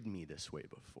treated me this way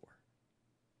before.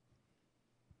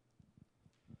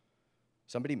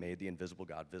 Somebody made the invisible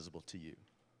God visible to you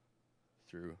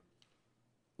through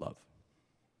love.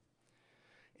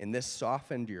 And this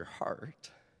softened your heart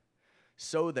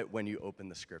so that when you open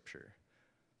the scripture,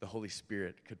 the Holy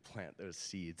Spirit could plant those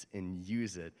seeds and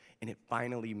use it, and it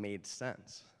finally made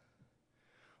sense.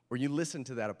 Or you listened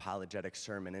to that apologetic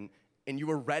sermon, and you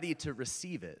were ready to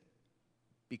receive it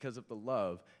because of the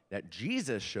love that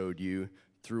Jesus showed you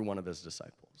through one of his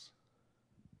disciples.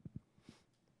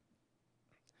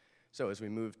 So as we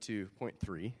move to point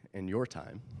 3 in your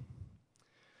time,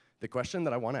 the question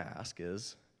that I want to ask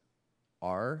is,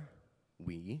 are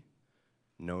we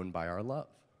known by our love?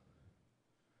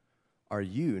 Are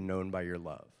you known by your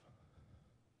love?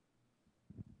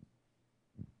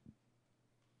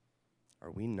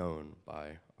 Are we known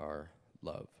by our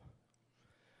love?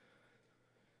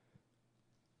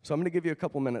 So I'm going to give you a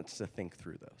couple minutes to think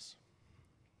through this.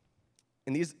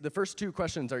 And the first 2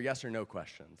 questions are yes or no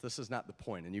questions. This is not the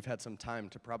point, and you've had some time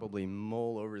to probably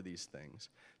mull over these things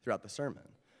throughout the sermon.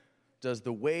 Does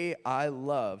the way I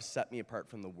love set me apart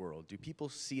from the world? Do people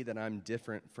see that I'm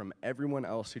different from everyone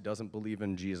else who doesn't believe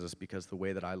in Jesus because the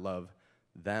way that I love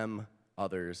them,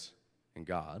 others, and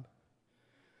God?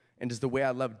 And does the way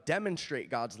I love demonstrate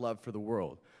God's love for the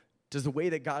world? Does the way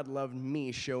that God loved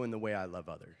me show in the way I love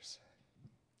others?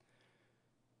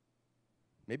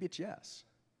 Maybe it's yes.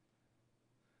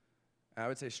 I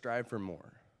would say strive for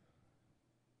more.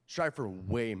 Strive for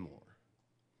way more.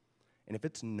 And if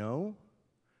it's no,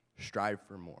 strive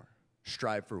for more.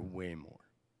 Strive for way more.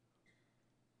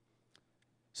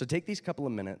 So take these couple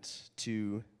of minutes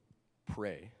to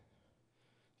pray,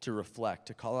 to reflect,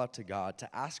 to call out to God,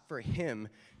 to ask for him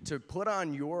to put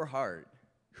on your heart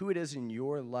who it is in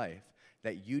your life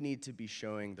that you need to be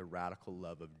showing the radical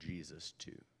love of Jesus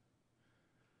to.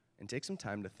 And take some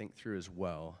time to think through as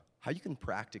well how you can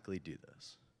practically do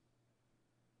this.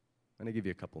 I'm going to give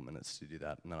you a couple minutes to do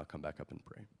that, and then I'll come back up and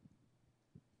pray.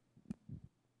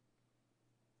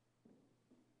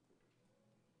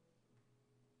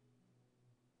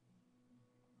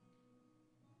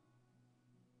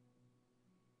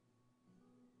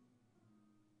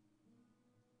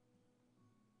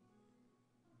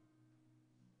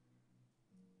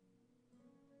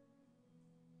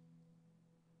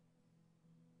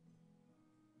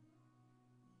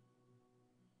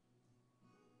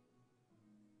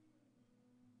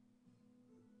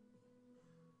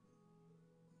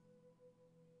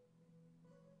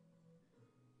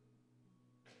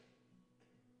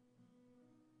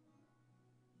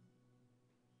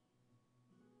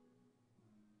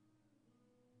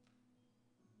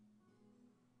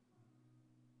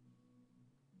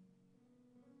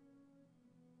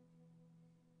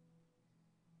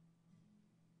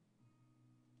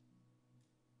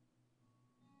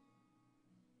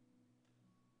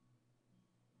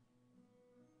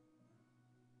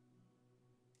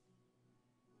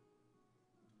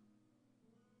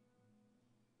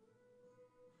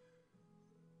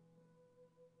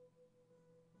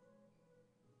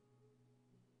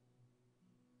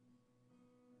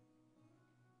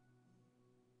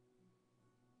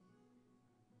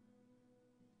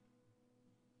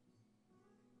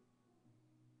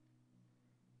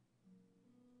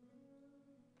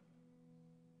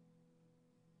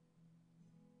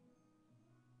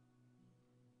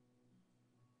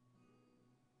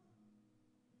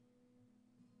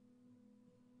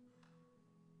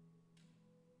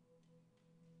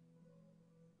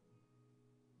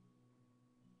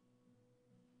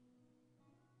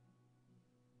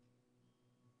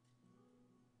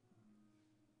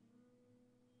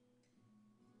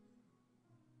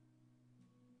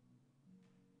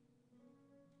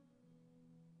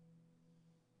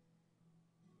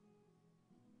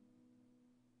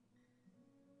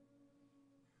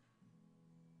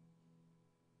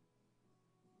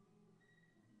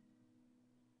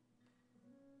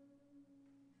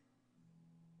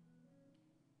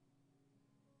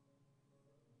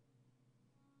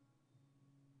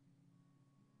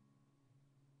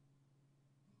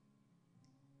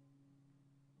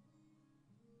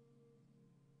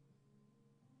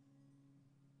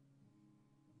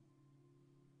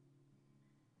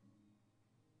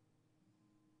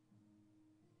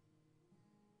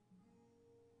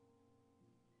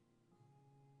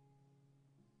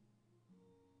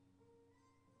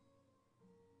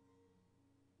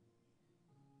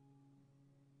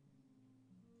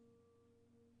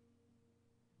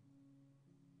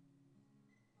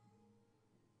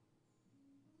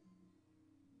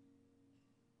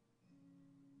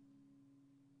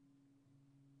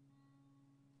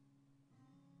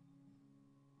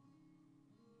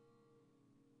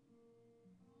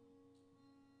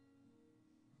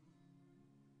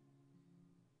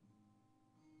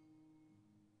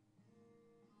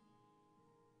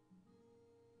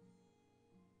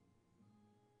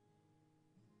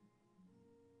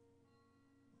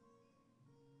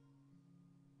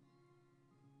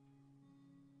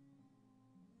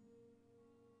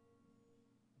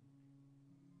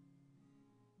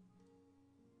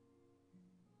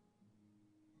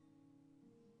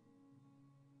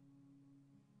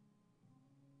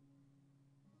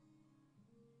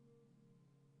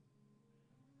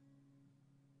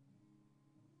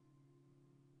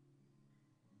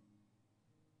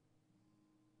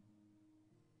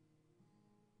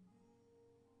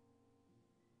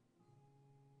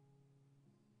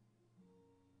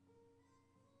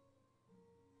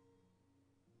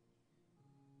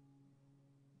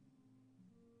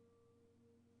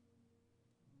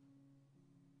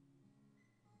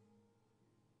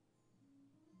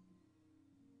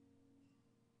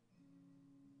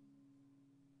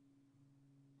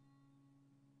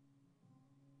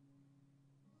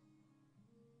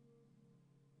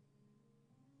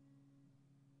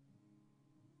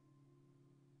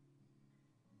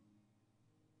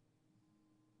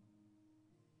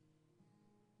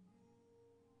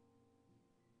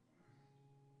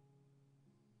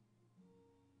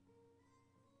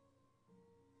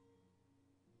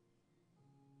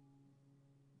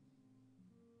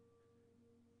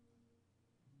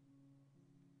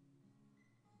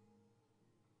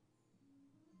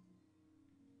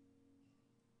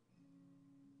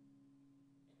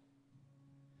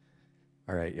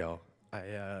 All right, y'all.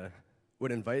 I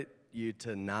would invite you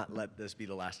to not let this be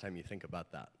the last time you think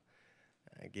about that.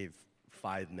 I gave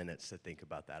 5 minutes to think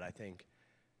about that. I think,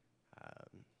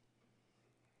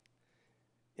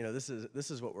 this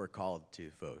is what we're called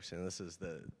to, folks, and this is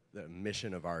the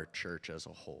mission of our church as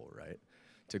a whole, right?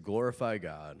 To glorify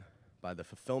God by the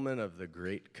fulfillment of the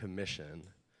Great Commission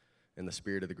in the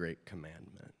spirit of the Great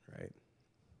Commandment, right?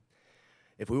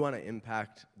 If we want to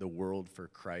impact the world for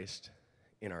Christ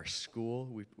in our school,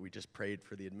 we just prayed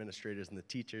for the administrators and the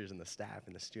teachers and the staff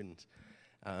and the students.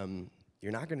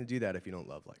 You're not going to do that if you don't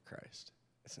love like Christ.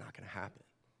 It's not going to happen.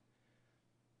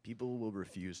 People will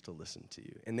refuse to listen to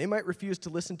you. And they might refuse to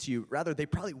listen to you. Rather, they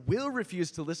probably will refuse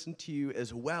to listen to you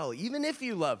as well, even if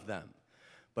you love them.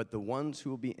 But the ones who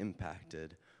will be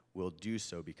impacted will do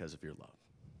so because of your love.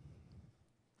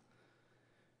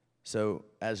 So,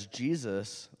 as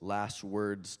Jesus' last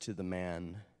words to the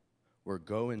man were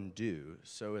go and do,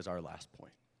 so is our last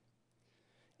point.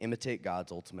 Imitate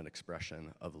God's ultimate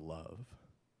expression of love.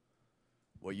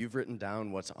 What you've written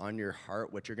down, what's on your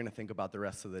heart, what you're going to think about the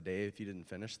rest of the day if you didn't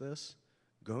finish this,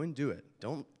 go and do it.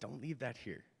 Don't leave that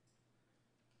here.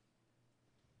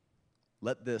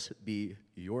 Let this be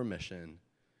your mission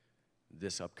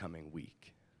this upcoming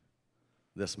week,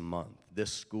 this month,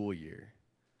 this school year,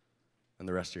 and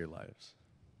the rest of your lives.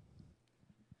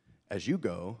 As you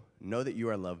go, know that you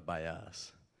are loved by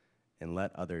us, and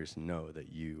let others know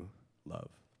that you love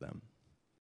them.